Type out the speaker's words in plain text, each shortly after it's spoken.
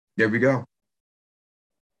There we go.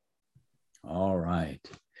 All right.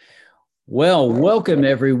 Well, welcome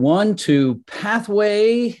everyone to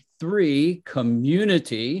Pathway 3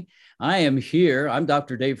 Community. I am here. I'm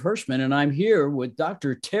Dr. Dave Hirschman, and I'm here with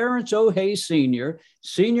Dr. Terrence O'Hay Sr.,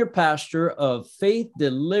 Senior Pastor of Faith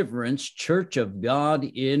Deliverance Church of God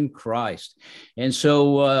in Christ. And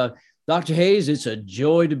so, Dr. Hayes, it's a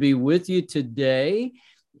joy to be with you today.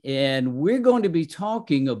 And we're going to be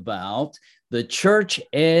talking about the church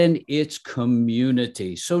and its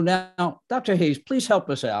community. So now, Dr. Hayes, please help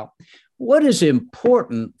us out. What is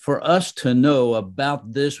important for us to know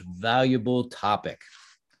about this valuable topic?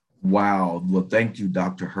 Wow. Well, thank you,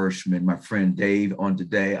 Dr. Hirschman, my friend Dave. On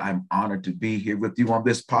today, I'm honored to be here with you on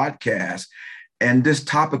this podcast. And this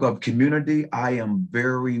topic of community, I am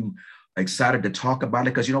very excited to talk about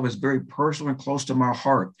it because, it's very personal and close to my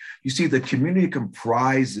heart. You see, the community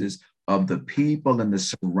comprises of the people in the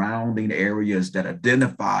surrounding areas that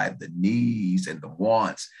identify the needs and the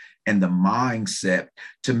wants and the mindset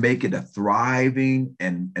to make it a thriving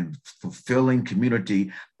and fulfilling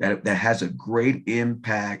community that has a great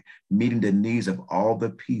impact, meeting the needs of all the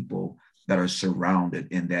people that are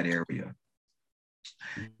surrounded in that area.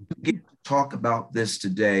 Get to talk about this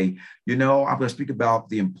today. I'm going to speak about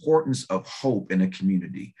the importance of hope in a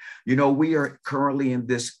community. We are currently in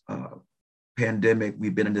this pandemic.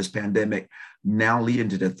 We've been in this pandemic now leading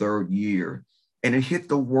to the third year, and it hit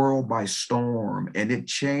the world by storm, and it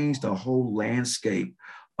changed the whole landscape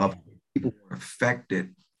of people who are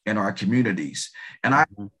affected in our communities. And I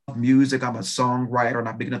love music. I'm a songwriter, and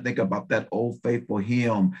I begin to think about that old faithful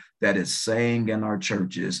hymn that is sang in our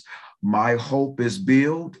churches. My hope is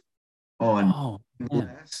built on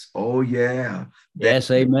bless. Oh yeah.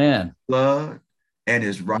 Yes, amen. Blood and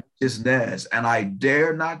his righteousness. And I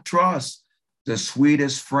dare not trust the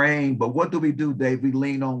sweetest frame. But what do we do, Dave? We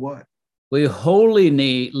lean on what? We wholly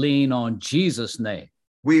lean on Jesus' name.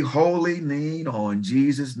 We wholly lean on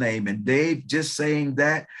Jesus' name. And Dave, just saying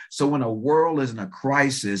that, so when a world is in a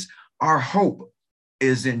crisis, our hope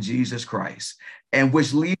is in Jesus Christ. And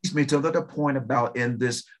which leads me to another point about in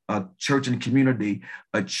this church and community.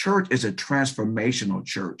 A church is a transformational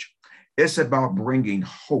church. It's about bringing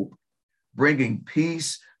hope, bringing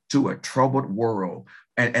peace to a troubled world.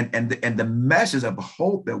 And the message of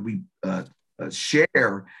hope that we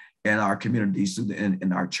share in our communities,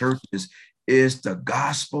 in our churches, is the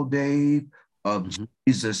gospel, Dave, of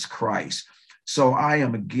Jesus Christ. So I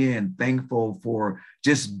am again thankful for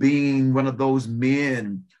just being one of those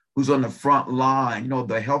men who's on the front line.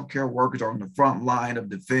 The healthcare workers are on the front line of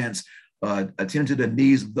defense, attending to the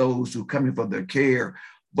needs of those who come in for their care.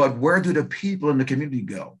 But where do the people in the community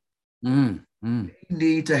go? They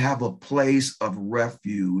need to have a place of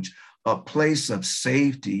refuge, a place of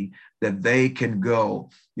safety that they can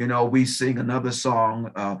go. We sing another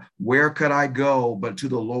song, where could I go but to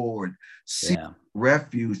the Lord, seek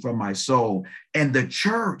refuge for my soul. And the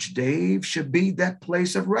church, Dave, should be that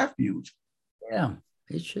place of refuge. Yeah,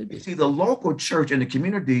 it should be. You see, the local church and the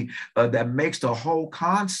community that makes the whole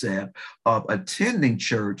concept of attending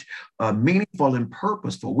church meaningful and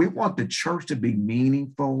purposeful. We want the church to be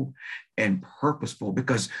meaningful and purposeful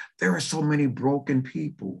because there are so many broken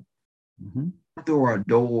people through our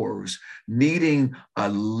doors, needing a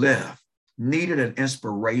lift, needed an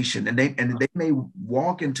inspiration, and they may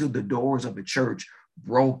walk into the doors of the church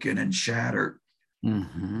broken and shattered.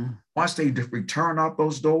 Once they return out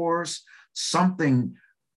those doors, something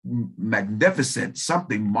magnificent,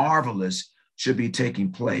 something marvelous should be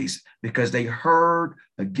taking place because they heard,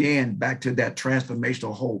 again, back to that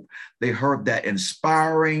transformational hope. They heard that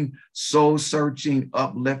inspiring, soul-searching,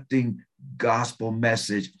 uplifting gospel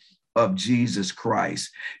message of Jesus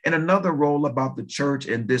Christ. And another role about the church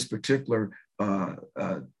in this particular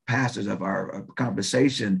passage of our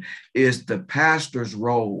conversation is the pastor's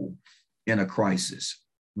role in a crisis.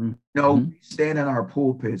 We stand in our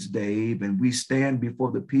pulpits, Dave, and we stand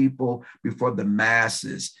before the people, before the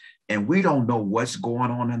masses, and we don't know what's going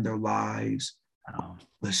on in their lives.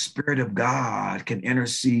 The Spirit of God can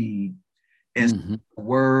intercede in a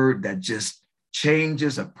word that just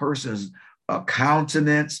changes a person's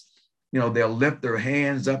countenance. They'll lift their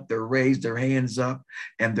hands up, they'll raise their hands up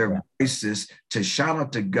and their voices to shout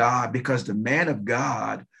out to God, because the man of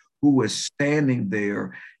God who is standing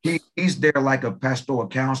there, he's there like a pastoral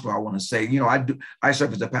counselor, I want to say. I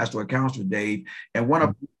serve as a pastoral counselor, Dave, and one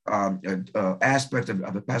of aspects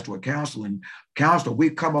of the pastoral counselor, we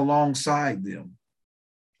come alongside them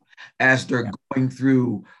as they're going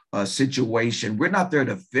through situation. We're not there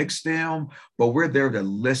to fix them, but we're there to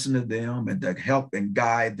listen to them and to help and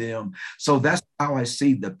guide them. So that's how I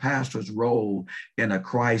see the pastor's role in a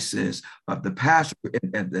crisis. The pastor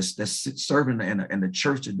and the servant in the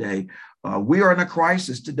church today, we are in a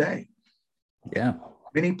crisis today. Yeah.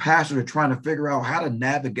 Many pastors are trying to figure out how to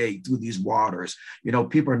navigate through these waters.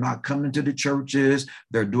 People are not coming to the churches.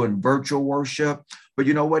 They're doing virtual worship. But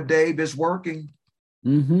you know what, Dave? It's working.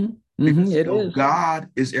 Mm-hmm. Mm-hmm. It is. God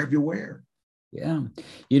is everywhere. Yeah.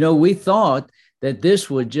 We thought that this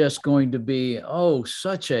was just going to be,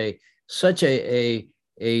 such a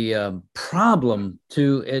problem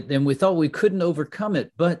to it. And we thought we couldn't overcome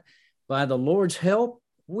it. But by the Lord's help,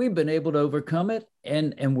 we've been able to overcome it.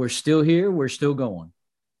 And we're still here. We're still going.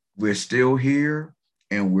 We're still here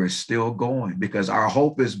and we're still going because our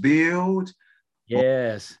hope is built.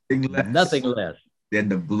 Yes. Nothing less than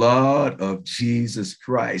the blood of Jesus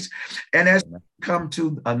Christ. And as we come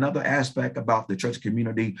to another aspect about the church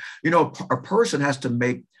community, a person has to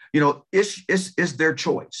make, it's their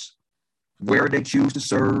choice where they choose to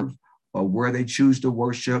serve or where they choose to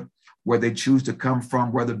worship, where they choose to come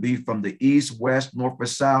from, whether it be from the east, west, north, or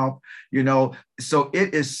south, So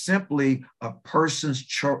it is simply a person's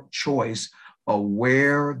choice of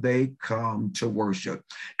where they come to worship.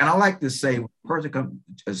 And I like to say, when a person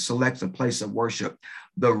selects a place of worship,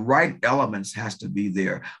 the right elements has to be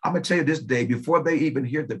there. I'm going to tell you this, Dave, before they even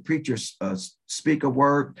hear the preacher speak a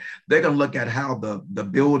word, they're going to look at how the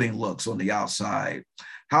building looks on the outside,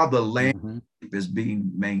 how the landscape is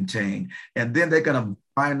being maintained. And then they're going to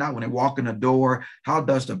find out when they walk in the door, how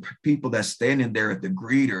does the people that's standing there at the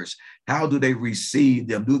greeters, how do they receive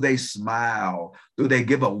them? Do they smile? Do they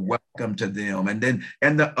give a welcome to them? And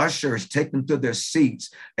the ushers take them to their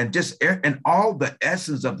seats and all the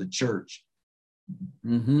essence of the church,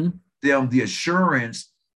 them the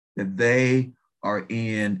assurance that they are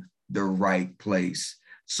in the right place.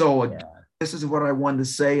 So this is what I wanted to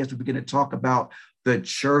say as we begin to talk about the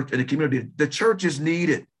church and the community. The church is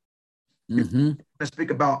needed. Let's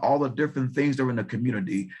speak about all the different things that are in the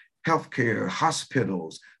community: healthcare,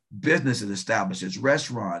 hospitals, businesses, establishments,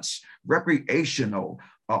 restaurants, recreational.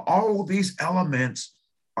 All of these elements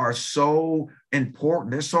are so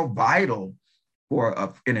important. They're so vital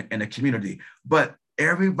for in a community. But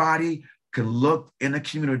everybody can look in a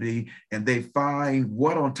community and they find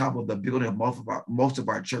what on top of the building of most of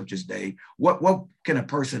our churches, Dave. What can a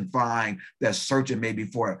person find that's searching maybe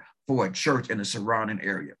for a church in the surrounding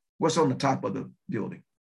area? What's on the top of the building?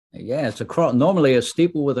 Yeah, it's a cross, normally a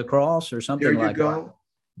steeple with a cross or something like that. There you go.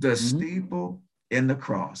 The steeple and the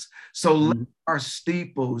cross. So let our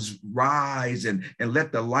steeples rise and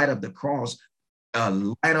let the light of the cross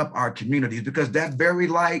light up our communities, because that very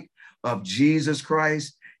light of Jesus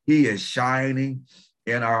Christ, he is shining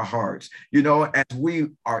in our hearts. As we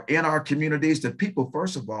are in our communities, the people,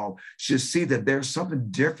 first of all, should see that there's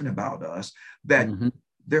something different about us, that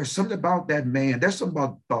there's something about that man. There's something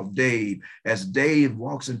about Dave. As Dave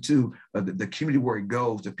walks into the community where he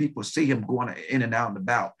goes, the people see him going in and out and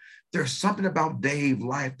about. There's something about Dave's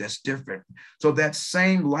life that's different. So that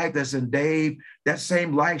same light that's in Dave, that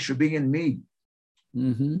same light should be in me.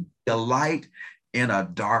 The light in a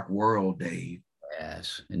dark world, Dave.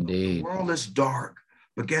 Yes, indeed. The world is dark,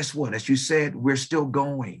 but guess what? As you said, we're still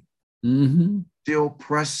going, still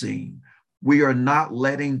pressing. We are not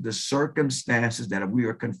letting the circumstances that we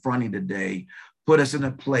are confronting today put us in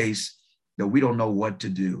a place that we don't know what to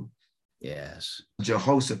do. Yes.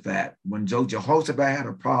 Jehoshaphat, when Jehoshaphat had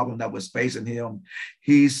a problem that was facing him,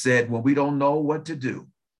 he said, when we don't know what to do,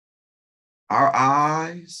 our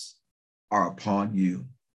eyes are upon you.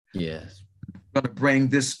 Yes. I'm going to bring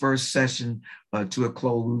this first session to a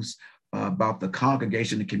close about the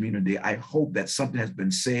congregation and community. I hope that something has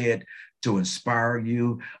been said to inspire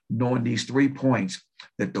you, knowing these 3 points: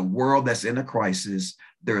 that the world that's in a crisis,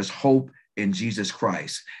 there is hope in Jesus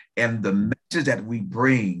Christ. And the message that we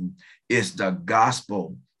bring is the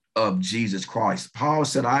gospel of Jesus Christ. Paul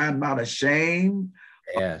said, I am not ashamed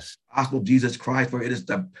of the gospel of Jesus Christ, for it is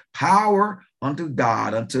the power unto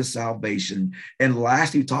God, unto salvation. And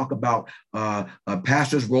lastly, talk about a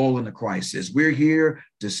pastor's role in the crisis. We're here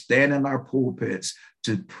to stand in our pulpits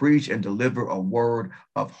to preach and deliver a word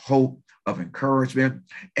of hope, of encouragement.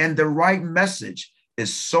 And the right message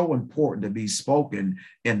is so important to be spoken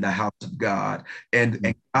in the house of God.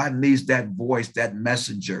 And God needs that voice, that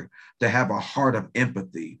messenger, to have a heart of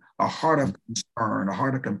empathy, a heart of concern, a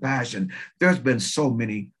heart of compassion. There's been so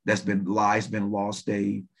many lives been lost,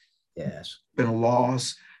 Dave. Yes. Been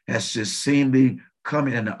lost, has just seemingly come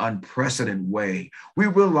in an unprecedented way. We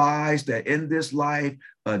realize that in this life,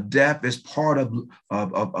 Death is part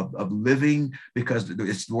of living, because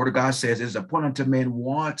it's the word of God says it's appointed to man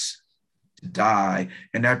once to die.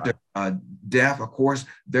 And after death, of course,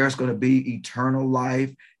 there's going to be eternal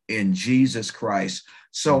life in Jesus Christ.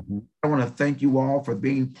 So I want to thank you all for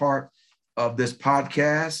being part of this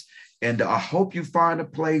podcast. And I hope you find a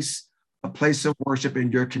place of worship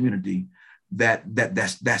in your community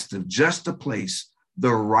that's just a place,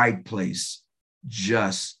 the right place,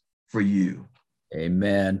 just for you.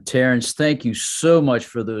 Amen. Terrence, thank you so much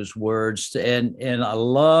for those words. And I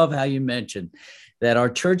love how you mentioned that our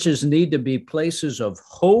churches need to be places of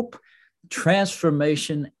hope,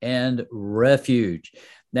 transformation, and refuge.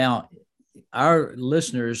 Now, our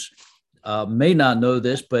listeners may not know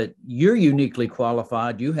this, but you're uniquely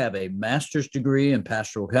qualified. You have a master's degree in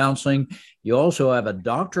pastoral counseling. You also have a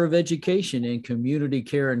doctor of education in community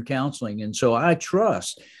care and counseling. And so I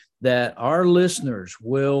trust that our listeners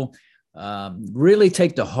will really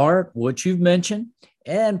take to heart what you've mentioned,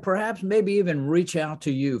 and perhaps maybe even reach out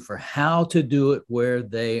to you for how to do it where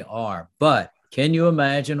they are. But can you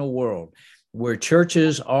imagine a world where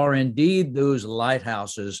churches are indeed those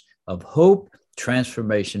lighthouses of hope,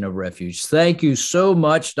 transformation, of refuge? Thank you so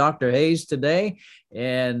much, Dr. Hayes, today,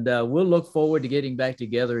 and we'll look forward to getting back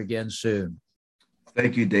together again soon.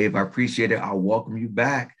 Thank you, Dave. I appreciate it. I'll welcome you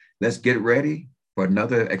back. Let's get ready for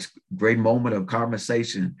another great moment of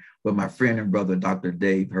conversation with my friend and brother, Dr.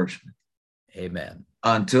 Dave Hirschman. Amen.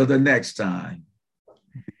 Until the next time,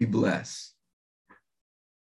 be blessed.